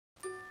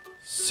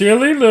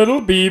Silly Little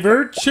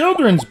Beaver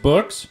children's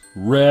books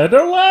read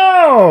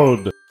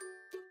aloud.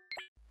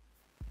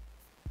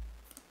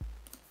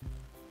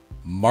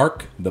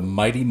 Mark the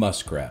Mighty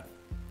Muskrat.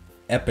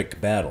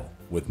 Epic Battle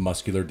with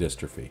Muscular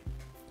Dystrophy.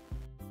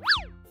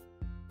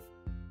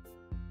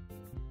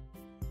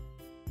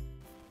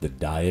 The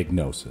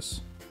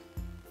Diagnosis.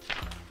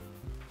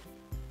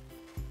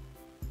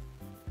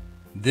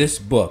 This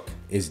book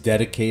is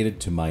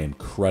dedicated to my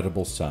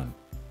incredible son.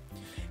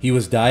 He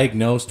was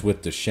diagnosed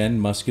with Duchenne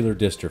Muscular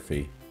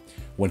Dystrophy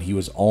when he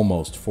was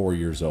almost 4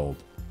 years old.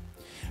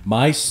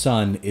 My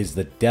son is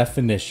the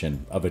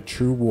definition of a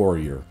true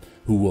warrior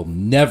who will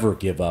never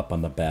give up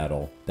on the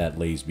battle that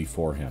lays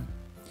before him.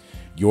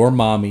 Your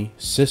mommy,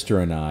 sister,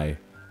 and I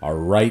are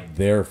right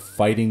there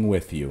fighting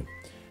with you,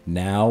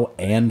 now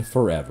and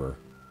forever.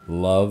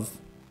 Love,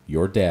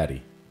 your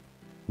daddy,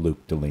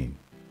 Luke Dalien.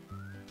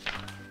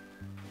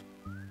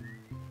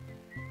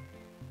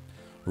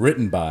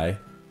 Written by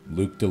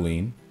Luke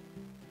Dalien.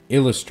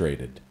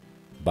 Illustrated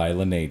by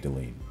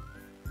Dalien.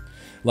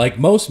 Like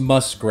most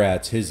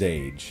muskrats his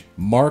age,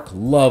 Mark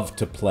loved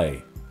to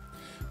play,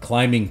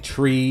 climbing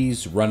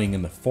trees, running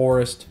in the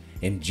forest,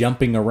 and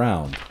jumping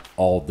around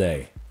all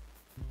day.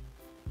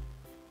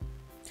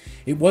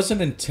 It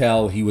wasn't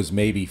until he was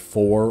maybe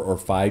 4 or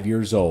 5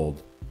 years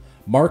old,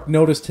 Mark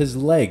noticed his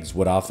legs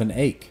would often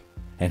ache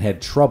and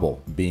had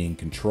trouble being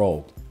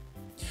controlled.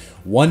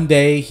 One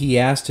day he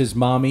asked his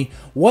mommy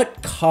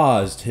what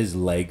caused his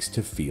legs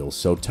to feel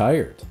so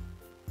tired.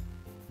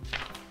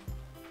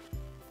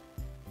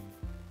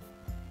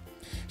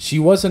 She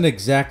wasn't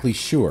exactly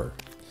sure,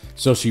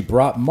 so she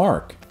brought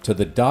Mark to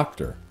the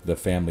doctor the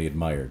family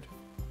admired.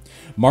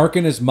 Mark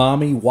and his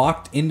mommy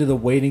walked into the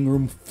waiting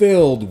room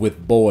filled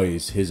with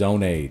boys his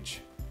own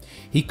age.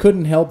 He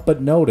couldn't help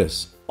but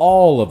notice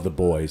all of the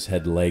boys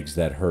had legs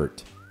that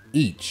hurt,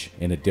 each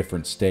in a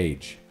different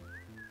stage.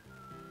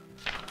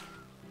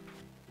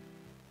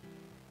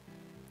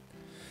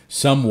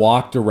 Some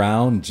walked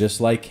around just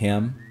like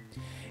him,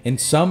 and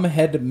some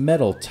had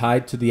metal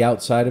tied to the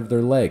outside of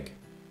their leg.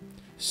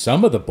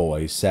 Some of the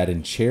boys sat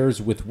in chairs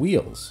with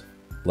wheels,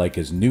 like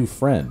his new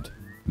friend,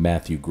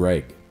 Matthew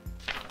Gregg.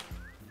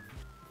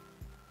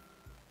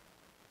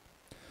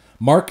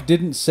 Mark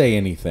didn't say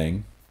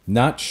anything,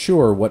 not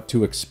sure what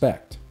to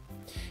expect.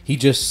 He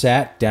just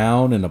sat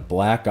down in a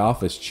black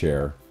office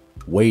chair,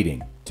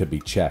 waiting to be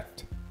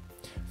checked.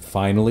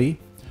 Finally,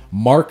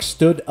 Mark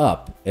stood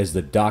up as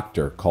the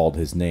doctor called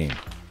his name.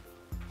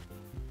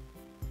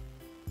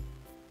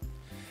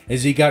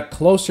 As he got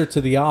closer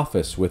to the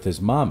office with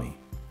his mommy,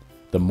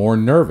 the more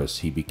nervous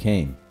he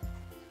became.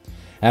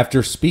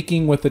 After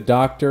speaking with the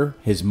doctor,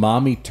 his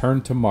mommy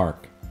turned to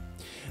Mark.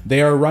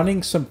 They are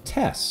running some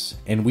tests,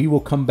 and we will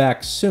come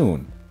back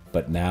soon.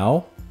 But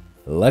now,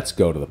 let's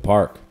go to the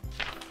park.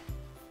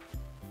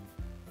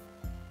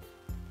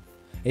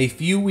 A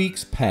few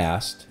weeks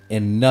passed,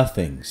 and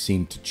nothing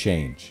seemed to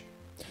change.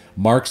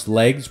 Mark's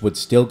legs would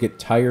still get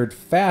tired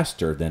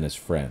faster than his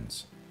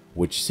friends,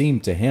 which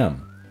seemed to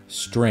him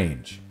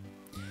strange.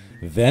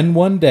 Then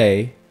one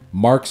day,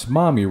 Mark's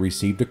mommy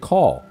received a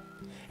call,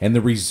 and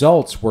the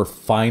results were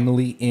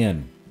finally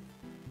in.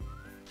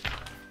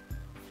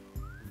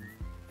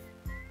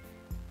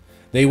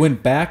 They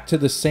went back to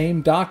the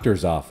same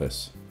doctor's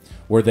office,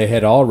 where they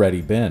had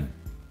already been.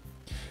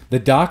 The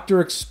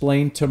doctor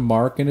explained to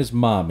Mark and his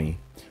mommy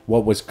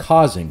what was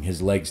causing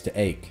his legs to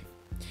ache.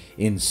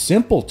 In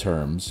simple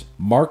terms,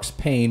 Mark's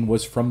pain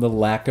was from the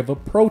lack of a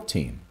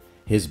protein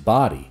his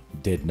body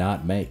did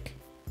not make.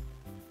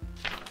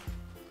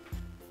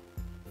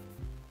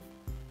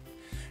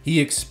 He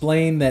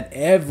explained that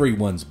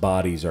everyone's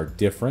bodies are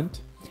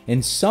different,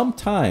 and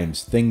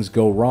sometimes things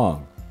go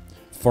wrong.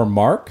 For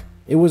Mark,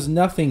 it was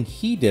nothing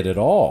he did at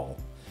all.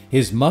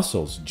 His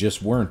muscles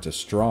just weren't as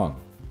strong.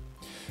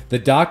 The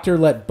doctor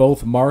let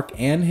both Mark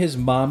and his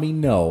mommy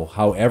know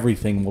how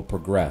everything will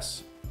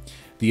progress.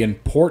 The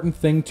important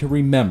thing to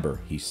remember,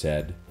 he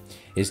said,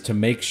 is to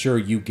make sure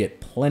you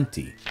get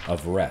plenty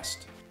of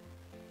rest.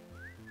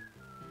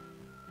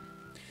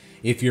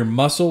 If your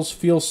muscles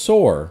feel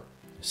sore,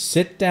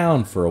 sit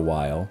down for a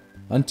while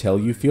until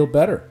you feel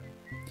better.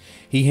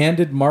 He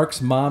handed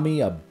Mark's mommy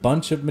a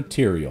bunch of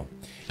material,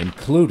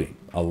 including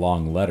a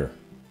long letter.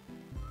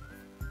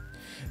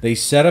 They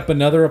set up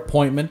another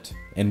appointment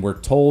and were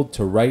told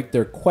to write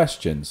their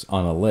questions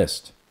on a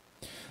list.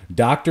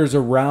 Doctors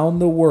around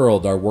the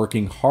world are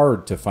working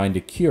hard to find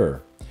a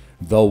cure,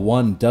 though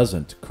one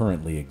doesn't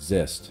currently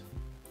exist.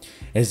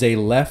 As they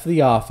left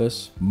the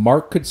office,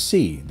 Mark could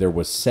see there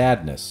was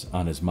sadness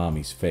on his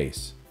mommy's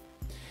face.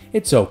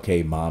 "It's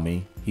okay,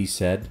 Mommy," he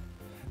said.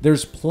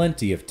 "There's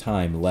plenty of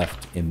time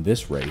left in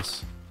this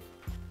race."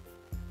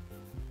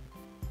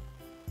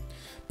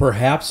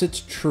 Perhaps it's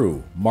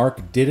true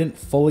Mark didn't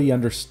fully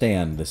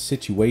understand the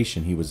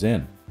situation he was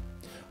in.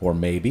 Or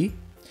maybe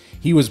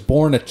he was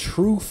born a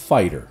true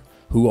fighter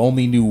who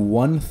only knew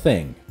one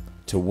thing: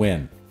 to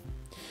win.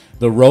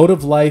 The road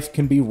of life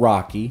can be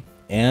rocky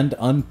and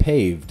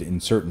unpaved in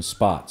certain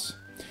spots.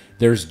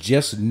 There's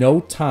just no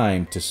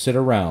time to sit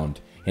around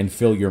and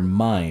fill your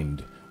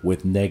mind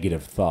with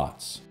negative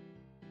thoughts.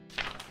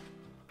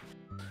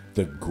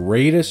 The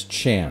greatest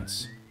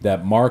chance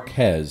that Mark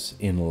has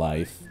in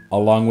life,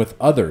 along with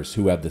others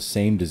who have the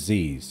same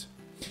disease,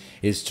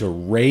 is to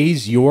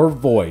raise your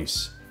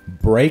voice,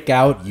 break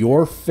out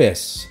your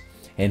fists,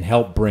 and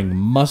help bring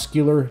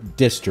muscular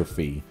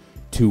dystrophy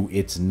to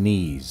its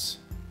knees.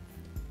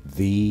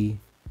 The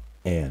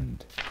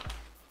end.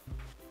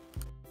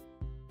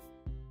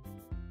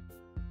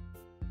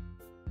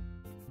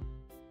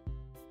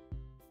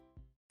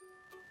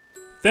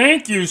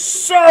 Thank you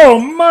so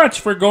much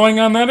for going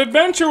on that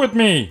adventure with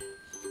me.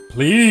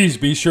 Please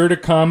be sure to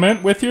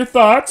comment with your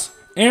thoughts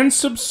and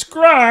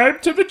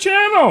subscribe to the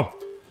channel.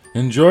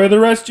 Enjoy the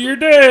rest of your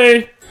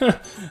day.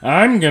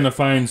 I'm gonna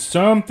find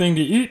something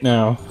to eat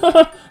now.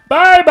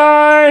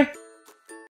 Bye-bye.